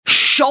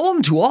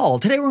Shalom to all.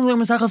 Today we're going to learn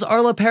Masachos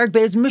Orlah, Perek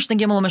Beis, Mishnah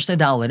Gimel, and Mishnah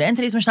Daled. And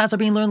today's Mishnahs are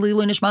being learned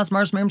Lilu Nishmas,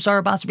 Mars, Miriam,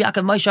 Sarah, Bas,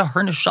 Yaakov, Moshe,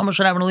 Her, Neshama,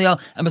 Shadav, and Leah,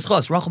 and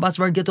Beschos, Rachel,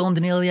 Basvar, Gittel, and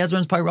Daniel,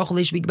 Eliezer, Pai, Rachel,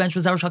 Leish, Big Bench,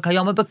 Vazar,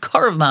 Shakayama,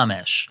 Bekar of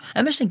Mamesh.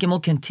 And Mishnah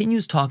Gimel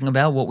continues talking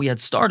about what we had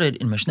started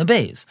in Mishnah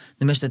Beis.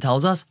 The Mishnah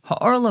tells us,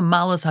 Ha'orlah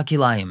malas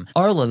hakilayim.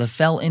 Orlah that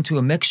fell into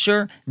a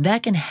mixture,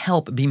 that can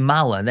help be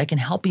mala, that can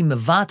help be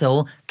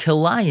mevatel,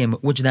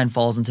 kilayim, which then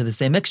falls into the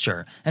same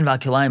mixture. And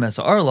vakilayim as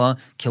Orlah,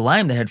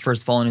 kilayim that had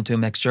first fallen into a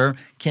mixture,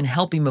 can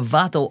help be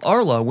mevatel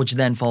Orlah, which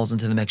then falls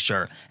into the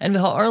mixture. And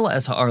v'ha'orlah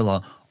as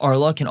ha'orlah,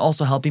 Orlah can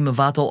also help be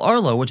mevatel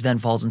Orlah, which then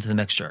falls into the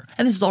mixture.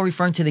 And this is all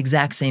referring to the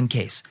exact same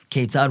case.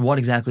 Ketzad, what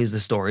exactly is the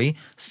story?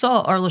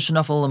 Saw Orlah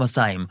shenafal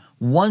l'masayim.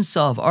 One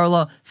saw of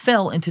Orlah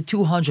fell into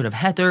 200 of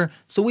heter,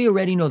 so we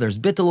already know there's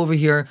bittul over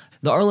here.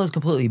 The Orlah is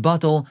completely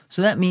batel,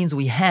 so that means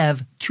we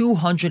have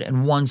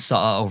 201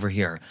 saw over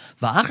here.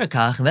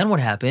 Va'achakach, then what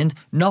happened?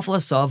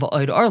 Nafla saw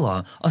va'oid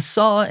Orlah. A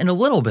saw and a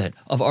little bit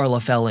of Orlah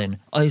fell in.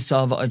 I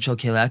saw va'oid shel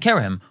kelei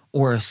kerem.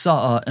 Or a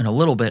sa'a and a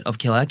little bit of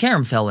Kilei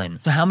HaKerem fell in.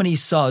 So how many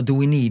sa'a do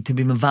we need to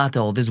be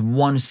mevatel this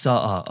one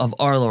sa'a of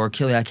Orlah or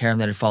Kilei HaKerem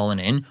that had fallen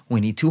in? We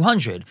need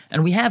 200,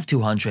 and we have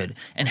 200.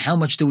 And how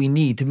much do we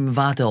need to be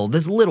mevatel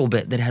this little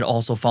bit that had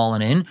also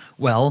fallen in?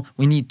 Well,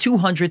 we need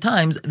 200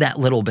 times that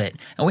little bit.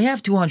 And we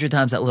have 200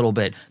 times that little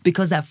bit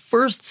because that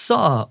first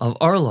sa'a of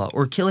Orlah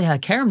or Kilei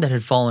HaKerem that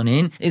had fallen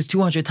in is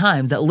 200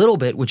 times that little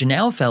bit which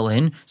now fell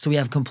in, so we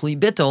have complete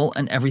bittul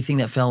and everything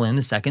that fell in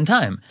the second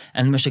time.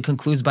 And the Mishnah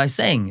concludes by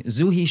saying,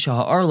 Zuhi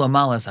Ha'orlah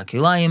malas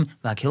hakilayim,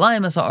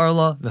 v'hakilayim as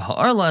ha'orlah,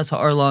 v'ha'orlah as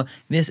ha'orlah.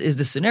 This is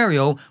the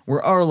scenario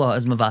where Orlah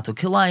is mevatel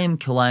kilayim,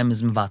 kilayim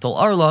is mevatel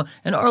Orlah,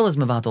 and Orlah is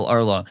mevatel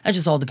Orlah. It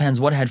just all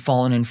depends what had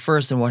fallen in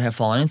first and what had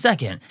fallen in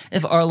second.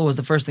 If Orlah was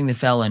the first thing that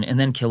fell in and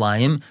then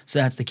kilayim, so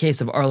that's the case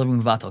of Orlah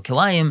being mevatel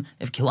kilayim.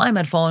 If kilayim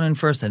had fallen in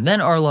first and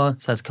then Orlah,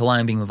 so that's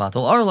kilayim being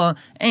mevatel Orlah.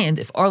 And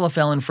if Orlah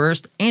fell in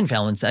first and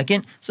fell in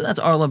second, so that's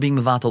Orlah being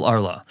mevatel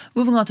Orlah.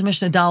 Moving on to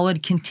Mishnah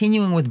Daled,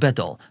 continuing with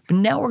bittul. But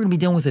now we're going to be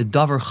dealing with a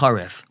davar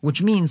charif,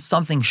 which means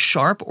something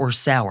sharp or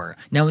sour.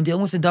 Now, when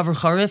dealing with the davar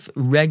charif,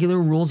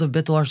 regular rules of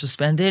bittul are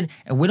suspended,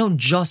 and we don't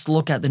just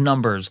look at the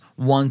numbers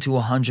 1 to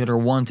 100 or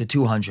 1 to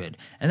 200.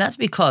 And that's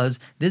because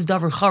this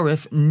davar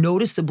charif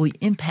noticeably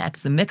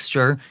impacts the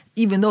mixture,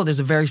 even though there's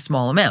a very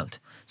small amount.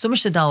 So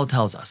Mishnah Daled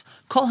tells us,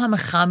 Kol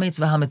ha-mechametz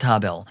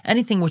v'ha-metabel,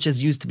 anything which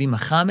is used to be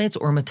mechametz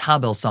or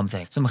metabel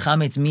something. So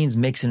mechametz means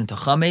makes it into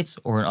chametz,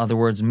 or in other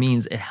words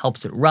means it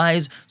helps it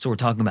rise. So we're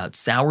talking about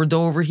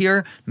sourdough over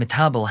here.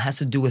 Metabel has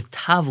to do with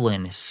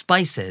tavlin,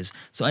 spices.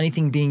 So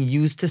anything being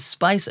used to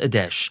spice a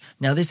dish.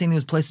 Now this thing that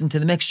was placed into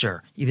the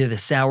mixture, either the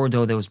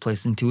sourdough that was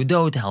placed into a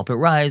dough to help it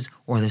rise,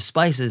 or the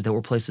spices that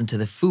were placed into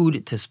the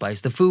food to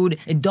spice the food,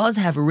 it does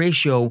have a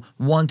ratio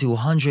 1 to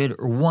 100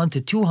 or 1 to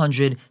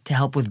 200 to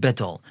help with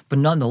bittul. But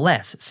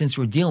nonetheless, since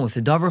we're dealing with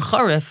the davar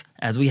charif,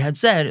 as we had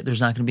said, there's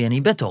not going to be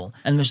any bittul.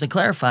 And the Mishnah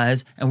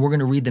clarifies, and we're going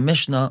to read the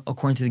Mishnah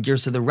according to the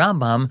Girsa of the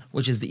Rambam,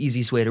 which is the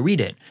easiest way to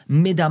read it.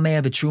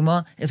 Midamea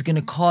betruma is going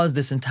to cause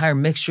this entire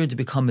mixture to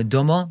become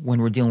meduma when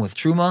we're dealing with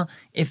truma.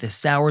 If the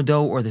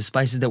sourdough or the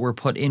spices that were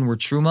put in were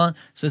truma,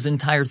 so this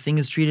entire thing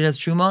is treated as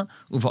truma.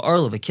 Uva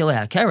Orlah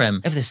v'kilei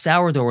hakerem. If the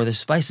sourdough or the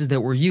spices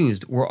that were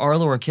used were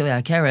Orlah or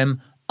kilei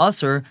hakerem,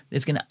 Usr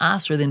is going to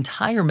asr the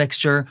entire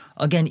mixture.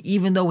 Again,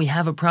 even though we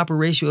have a proper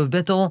ratio of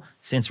bittul,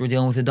 since we're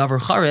dealing with a davar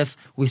charif,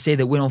 we say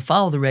that we don't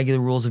follow the regular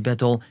rules of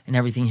bittul, and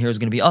everything here is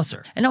going to be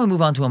usr. And now we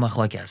move on to a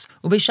machlekes.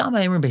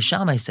 Beis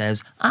Shammai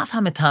says, af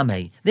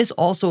hametame. This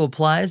also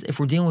applies if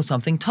we're dealing with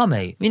something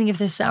tameh, meaning if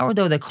the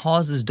sourdough that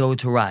causes dough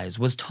to rise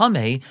was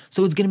tameh,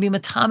 so it's going to be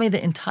matame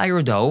the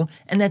entire dough,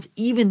 and that's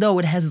even though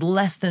it has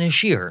less than a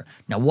shear.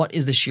 Now, what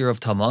is the shear of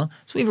tama?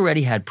 So we've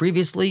already had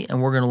previously,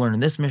 and we're going to learn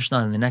in this Mishnah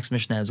and the next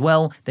Mishnah as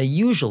well, that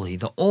usually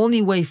the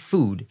only way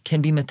food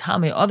can be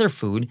matame other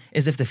food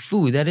is if the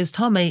food that is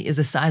tameh is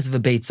the size of a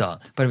beitza.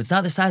 But if it's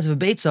not the size of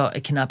a beitza,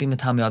 it cannot be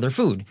matame other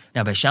food.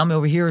 Now, Beis Shammai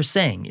over here is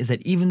saying is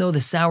that even though the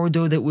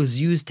sourdough that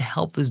was used to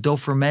help this dough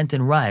ferment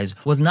and rise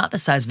was not the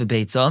size of a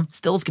beitza,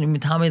 still it's going to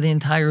be matame the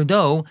entire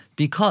dough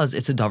because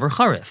it's a davar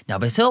charif. Now,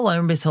 Beis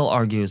Hill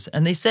argues,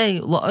 and they say,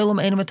 la'olam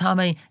eina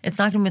matame, it's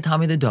not going to be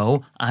matame the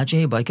dough ad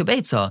shehebaika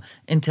beitza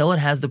until it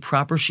has the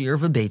proper shear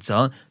of a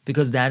beitza,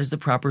 because that is the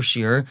proper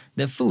shear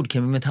that food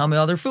can be matame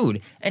other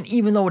food. And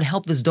even though it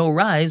helped this dough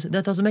rise,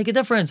 that doesn't make a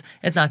difference.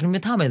 It's not going to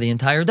be matame the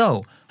entire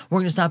dough. We're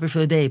going to stop here for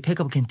the day, pick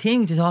up,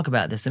 continuing to talk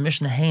about this in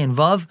Mishnah Hey and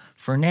Vav.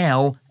 For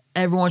now,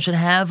 everyone should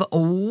have a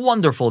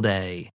wonderful day.